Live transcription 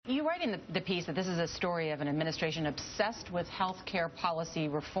you write in the piece that this is a story of an administration obsessed with health care policy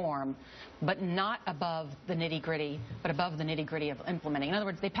reform, but not above the nitty-gritty, but above the nitty-gritty of implementing. In other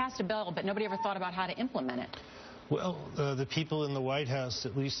words, they passed a bill, but nobody ever thought about how to implement it. Well, the people in the White House,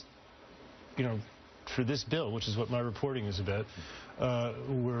 at least, you know, for this bill, which is what my reporting is about,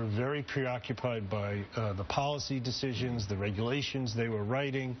 were very preoccupied by the policy decisions, the regulations they were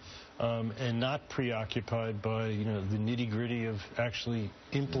writing, and not preoccupied by, you know, the nitty-gritty of actually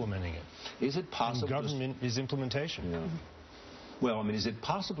implementing it. Is it possible? And government is implementation. Yeah. Well, I mean, is it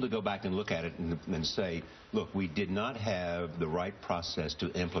possible to go back and look at it and say, look, we did not have the right process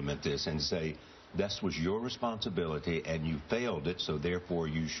to implement this, and say, this was your responsibility and you failed it, so therefore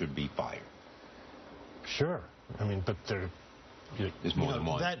you should be fired? Sure. I mean, but there's more than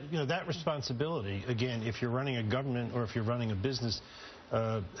one. That responsibility, again, if you're running a government or if you're running a business,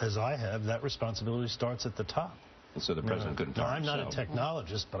 as I have, that responsibility starts at the top. And so the president couldn't fire himself. I'm not a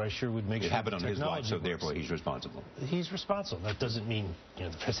technologist, but I sure would make sure it happened on his watch, so therefore he's responsible. He's responsible. That doesn't mean, you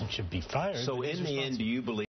know, the president should be fired. So in the end, do you believe